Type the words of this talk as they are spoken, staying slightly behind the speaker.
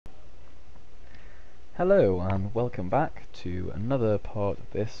Hello and welcome back to another part of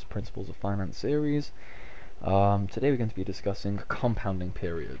this Principles of Finance series. Today we're going to be discussing compounding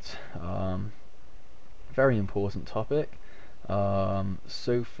periods. Very important topic.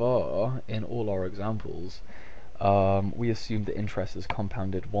 So far, in all our examples, we assume that interest is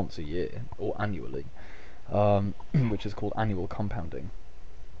compounded once a year or annually, which is called annual compounding.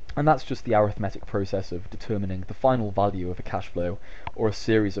 And that's just the arithmetic process of determining the final value of a cash flow or a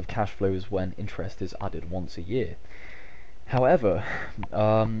series of cash flows when interest is added once a year. However,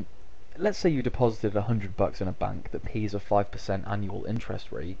 let's say you deposited $100 in a bank that pays a 5% annual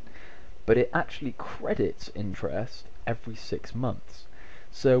interest rate, but it actually credits interest every 6 months.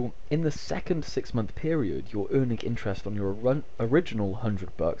 So in the second 6-month period, you're earning interest on your original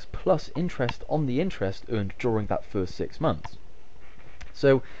 $100 plus interest on the interest earned during that first 6 months.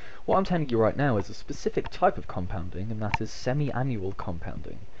 So what I'm telling you right now is a specific type of compounding, and that is semi-annual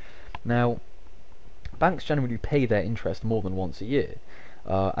compounding. Now, banks generally pay their interest more than once a year,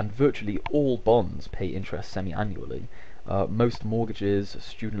 and virtually all bonds pay interest semi-annually. Most mortgages,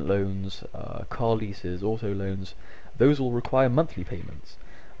 student loans, car leases, auto loans, those will require monthly payments.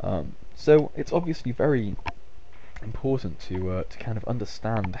 So it's obviously very important to kind of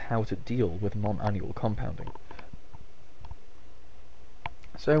understand how to deal with non-annual compounding.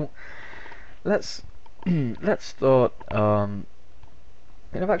 So let's start. And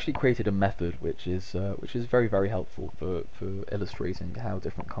I've actually created a method which is very helpful for illustrating how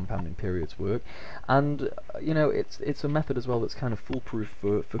different compounding periods work, and it's a method as well that's kind of foolproof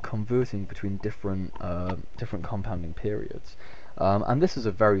for converting between different compounding periods. And this is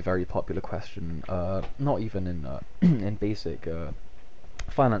a very popular question, not even in in basic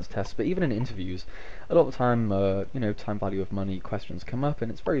finance tests, but even in interviews. A lot of the time, time value of money questions come up, and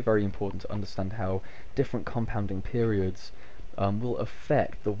it's very important to understand how different compounding periods will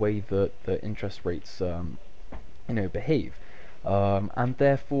affect the way that the interest rates behave, and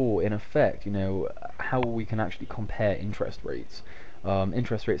therefore in effect how we can actually compare interest rates.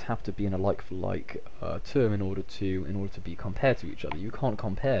 Interest rates have to be in a like-for-like term in order to be compared to each other. You can't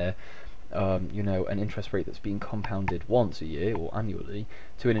compare an interest rate that's being compounded once a year or annually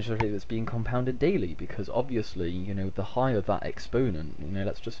to an interest rate that's being compounded daily, because obviously, the higher that exponent,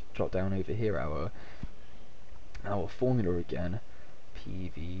 let's just jot down over here our formula again,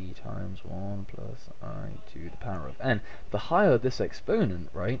 PV times 1 plus I to the power of n. The higher this exponent,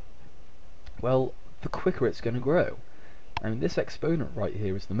 right, well, the quicker it's going to grow. I mean, this exponent right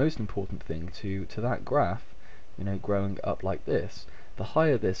here is the most important thing to that graph, growing up like this. The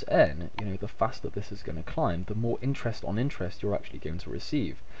higher this n, the faster this is going to climb, the more interest on interest you're actually going to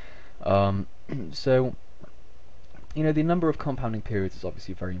receive. So, the number of compounding periods is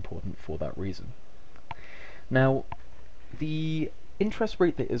obviously very important for that reason. Now, the interest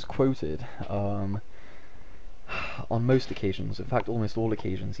rate that is quoted on most occasions, in fact almost all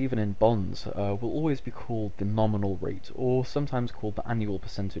occasions, even in bonds, will always be called the nominal rate, or sometimes called the annual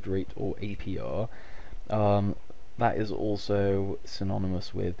percentage rate, or APR. That is also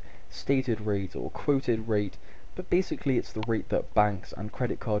synonymous with stated rate or quoted rate, but basically it's the rate that banks and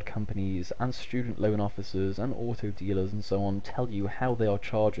credit card companies and student loan officers and auto dealers and so on tell you how they are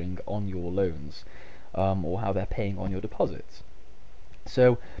charging on your loans, or how they're paying on your deposits.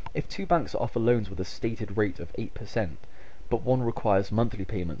 So if two banks offer loans with a stated rate of 8%, but one requires monthly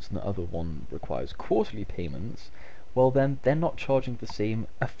payments and the other one requires quarterly payments, well then they're not charging the same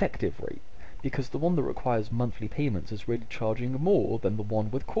effective rate, because the one that requires monthly payments is really charging more than the one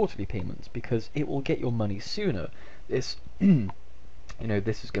with quarterly payments, because it will get your money sooner. This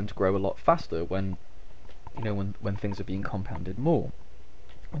this is going to grow a lot faster when when things are being compounded more,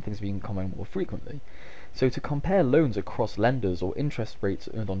 when things are being compounded more frequently. So to compare loans across lenders or interest rates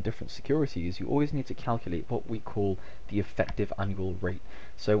earned on different securities, you always need to calculate what we call the effective annual rate.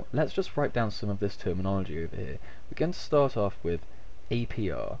 So let's just write down some of this terminology over here. We're going to start off with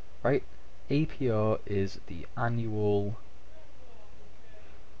APR, right? APR is the annual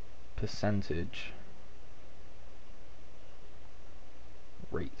percentage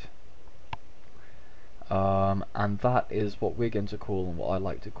rate. And that is what we're going to call, and what I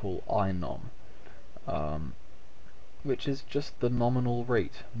like to call, INOM, which is just the nominal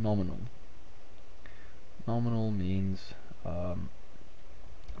rate. Nominal means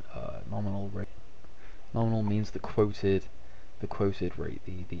nominal rate. Nominal means the quoted rate,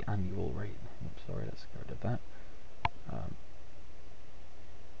 the annual rate. Oops, sorry, let's get rid of that.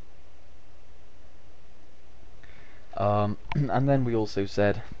 And then we also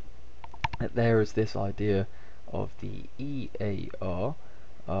said that there is this idea of the EAR,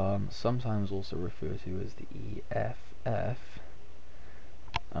 sometimes also referred to as the EFF,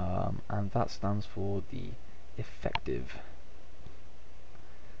 and and that stands for the effective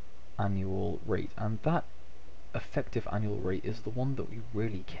annual rate, and that effective annual rate is the one that we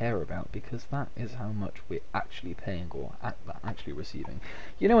really care about, because that is how much we're actually paying or actually receiving.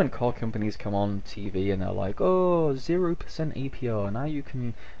 You know, when car companies come on TV and they're like, oh, 0% APR, now you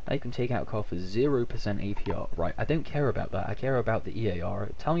can take out a car for 0% APR. Right, I don't care about that. I care about the EAR.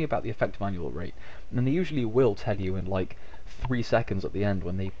 Tell me about the effective annual rate. And then they usually will tell you in like 3 seconds at the end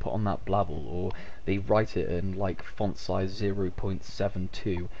when they put on that blabble, or they write it in like font size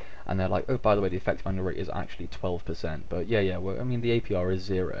 0.72, and they're like, oh, by the way, the effective annual rate is actually 12%. But yeah, well, I mean, the APR is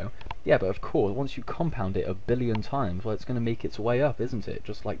 0. Yeah, but of course, once you compound it 1,000,000,000 times, well, it's going to make its way up, isn't it?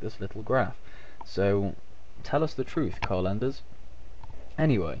 Just like this little graph. So, tell us the truth, car lenders.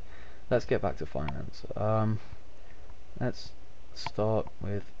 Anyway, let's get back to finance. Let's start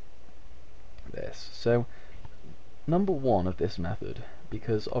with this. So, number one of this method,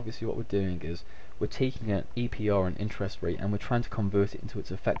 because obviously what we're doing is we're taking an APR and interest rate and we're trying to convert it into its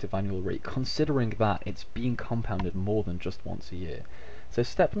effective annual rate, considering that it's being compounded more than just once a year. So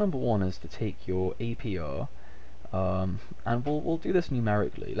step number one is to take your APR, and we'll do this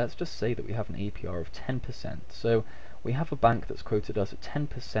numerically. Let's just say that we have an APR of 10%. So we have a bank that's quoted us a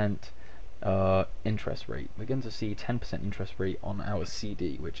 10% interest rate. We're going to see 10% interest rate on our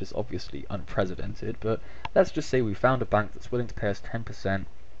CD, which is obviously unprecedented, but let's just say we found a bank that's willing to pay us 10%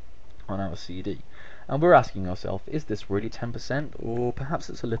 on our CD. And we're asking ourselves, is this really 10%, or perhaps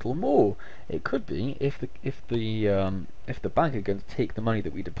it's a little more? It could be if the bank are going to take the money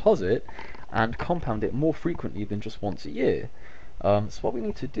that we deposit and compound it more frequently than just once a year. So what we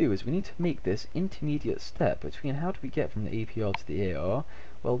need to do is we need to make this intermediate step between how do we get from the APR to the AR.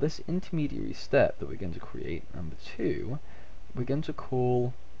 Well, this intermediary step that we're going to create, number 2, we're going to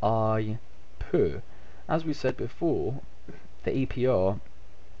call I per. As we said before, the APR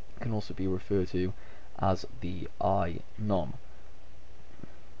can also be referred to as the I nom,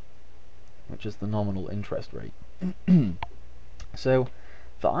 which is the nominal interest rate. So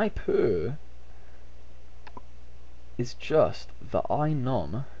the I per is just the I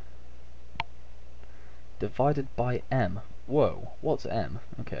nom divided by M. Whoa, what's M?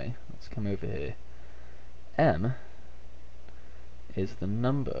 Okay, let's come over here. M is the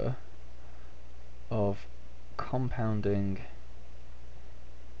number of compounding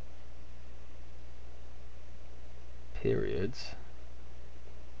periods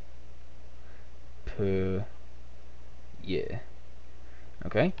per year.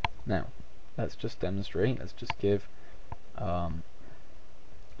 Okay, now let's just demonstrate. Let's just give a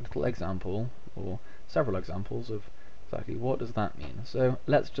little example, or several examples of exactly what does that mean. So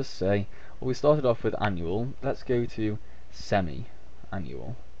let's just say, well, we started off with annual. Let's go to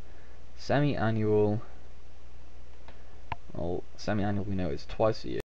semi-annual. Semi-annual. Well, semi-annual we know is twice a year.